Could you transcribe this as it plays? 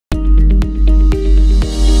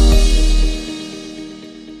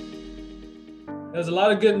There's a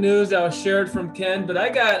lot of good news that was shared from Ken, but I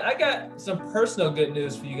got some personal good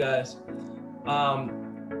news for you guys.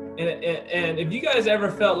 And if you guys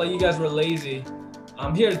ever felt like you guys were lazy,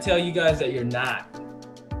 I'm here to tell you guys that you're not.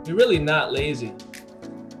 You're really not lazy,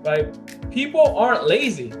 right? People aren't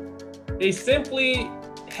lazy. They simply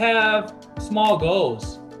have small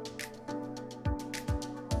goals,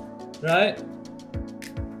 right?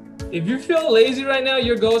 If you feel lazy right now,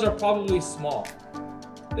 your goals are probably small.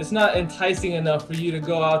 It's not enticing enough for you to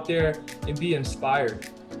go out there and be inspired.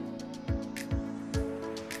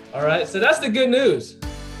 All right, so that's the good news.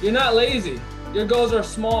 You're not lazy. Your goals are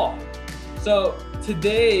small. So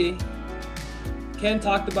today, Ken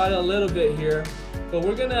talked about it a little bit here, but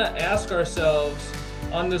we're gonna ask ourselves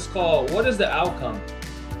on this call, what is the outcome?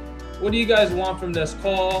 What do you guys want from this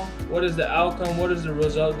call? What is the outcome? What is the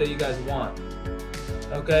result that you guys want?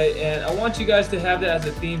 Okay, and I want you guys to have that as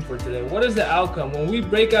a theme for today. What is the outcome? When we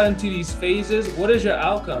break out into these phases, what is your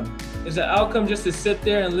outcome? Is the outcome just to sit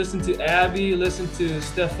there and listen to Abby, listen to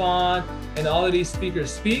Stefan, and all of these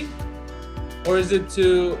speakers speak? Or is it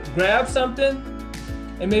to grab something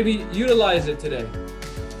and maybe utilize it today?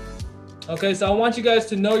 Okay, so I want you guys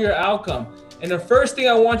to know your outcome. And the first thing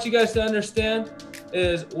I want you guys to understand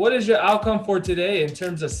is, what is your outcome for today in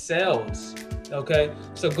terms of sales? Okay,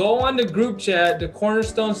 so go on the group chat, the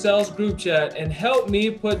Cornerstone Sales group chat, and help me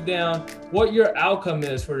put down what your outcome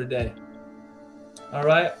is for today. All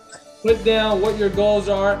right, put down what your goals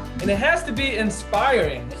are, and it has to be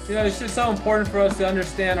inspiring. You know, it's just so important for us to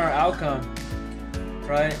understand our outcome,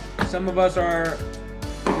 right? Some of us are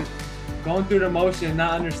going through the motion,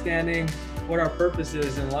 not understanding what our purpose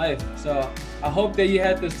is in life. So I hope that you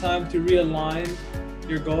had this time to realign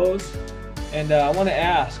your goals. And I want to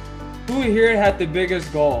ask, who here had the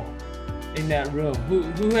biggest goal in that room?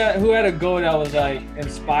 Who had a goal that was like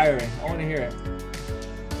inspiring? I want to hear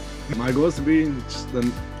it. My goal is to be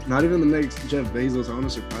not even the next Jeff Bezos. I want to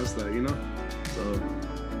surpass that, you know? So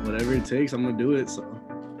whatever it takes, I'm going to do it. So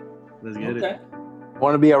let's get it. I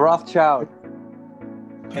want to be a Rothschild.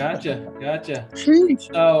 Gotcha.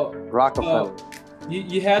 So Rockefeller.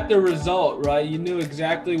 You had the result, right? You knew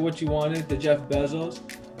exactly what you wanted, the Jeff Bezos.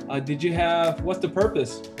 Did you have, what's the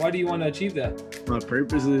purpose? Why do you want to achieve that? My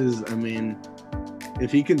purpose is, I mean,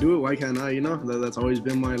 if he can do it, why can't I, you know? That's always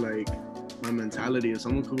been my mentality. If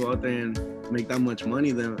someone could go out there and make that much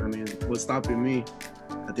money, then, I mean, what's stopping me?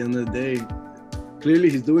 At the end of the day, clearly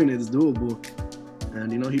he's doing it, it's doable.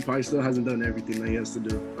 And, you know, he probably still hasn't done everything that he has to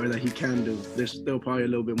do, or that he can do. There's still probably a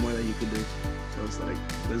little bit more that he could do. So it's like,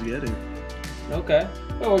 let's get it. Okay.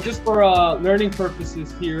 Well, just for learning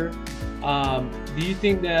purposes here, do you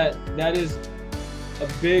think that is a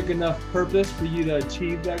big enough purpose for you to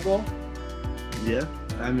achieve that goal? Yeah.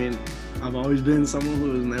 I mean, I've always been someone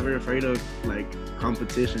who was never afraid of, like,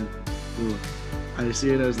 competition. I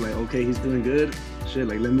see it as, like, okay, he's doing good. Shit,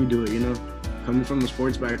 like, let me do it, you know? Coming from the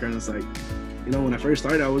sports background, it's like, you know, when I first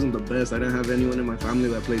started, I wasn't the best. I didn't have anyone in my family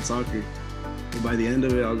that played soccer. But by the end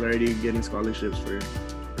of it, I was already getting scholarships for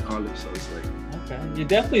college. So it's like, okay, you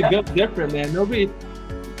definitely built different, man.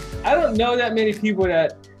 I don't know that many people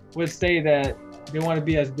that would say that they want to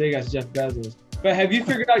be as big as Jeff Bezos. But have you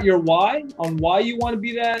figured out your why on why you want to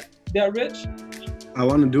be that rich? I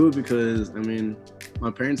want to do it because, I mean,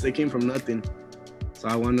 my parents, they came from nothing. So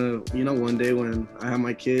I want to, you know, one day when I have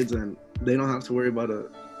my kids and they don't have to worry about a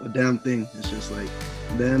damn thing. It's just like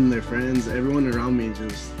them, their friends, everyone around me,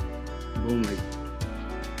 just boom, like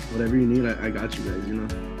whatever you need, I got you guys, you know?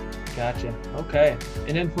 Gotcha. Okay.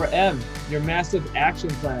 And then for M, your massive action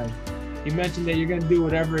plan. You mentioned that you're going to do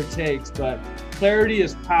whatever it takes, but clarity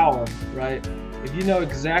is power, right? If you know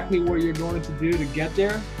exactly what you're going to do to get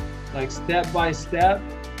there, like step by step,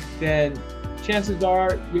 then chances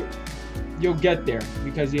are you'll get there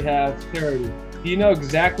because you have clarity. Do you know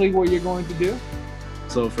exactly what you're going to do?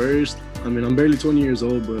 So first, I mean, I'm barely 20 years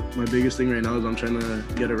old, but my biggest thing right now is I'm trying to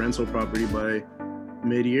get a rental property by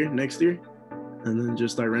mid-year, next year, and then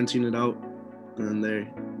just start renting it out, and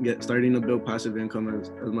then starting to build passive income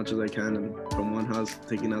as much as I can, and from one house,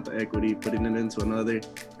 taking out the equity, putting it into another,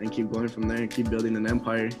 and keep going from there and keep building an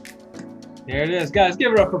empire. There it is. Guys,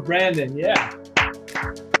 give it up for Brandon. Yeah.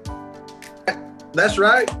 That's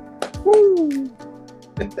right. Woo.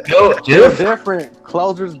 Built different.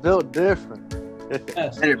 Closers built different.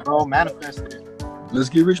 Yes. Get it, bro. Manifest it. Let's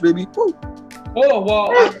get rich, baby. Woo. Oh,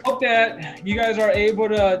 well, I hope that you guys are able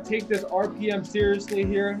to take this RPM seriously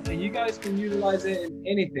here, and you guys can utilize it in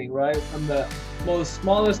anything, right? From the most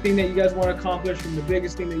smallest thing that you guys want to accomplish, from the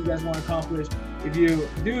biggest thing that you guys want to accomplish. If you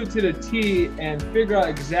do it to the T and figure out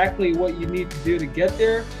exactly what you need to do to get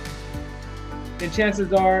there, then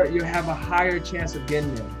chances are you'll have a higher chance of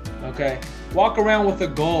getting there. Okay? Walk around with a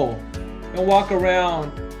goal. Don't walk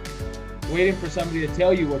around waiting for somebody to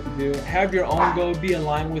tell you what to do. Have your own goal, be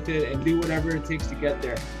aligned with it, and do whatever it takes to get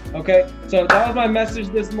there. Okay? So that was my message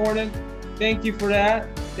this morning. Thank you for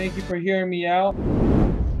that. Thank you for hearing me out.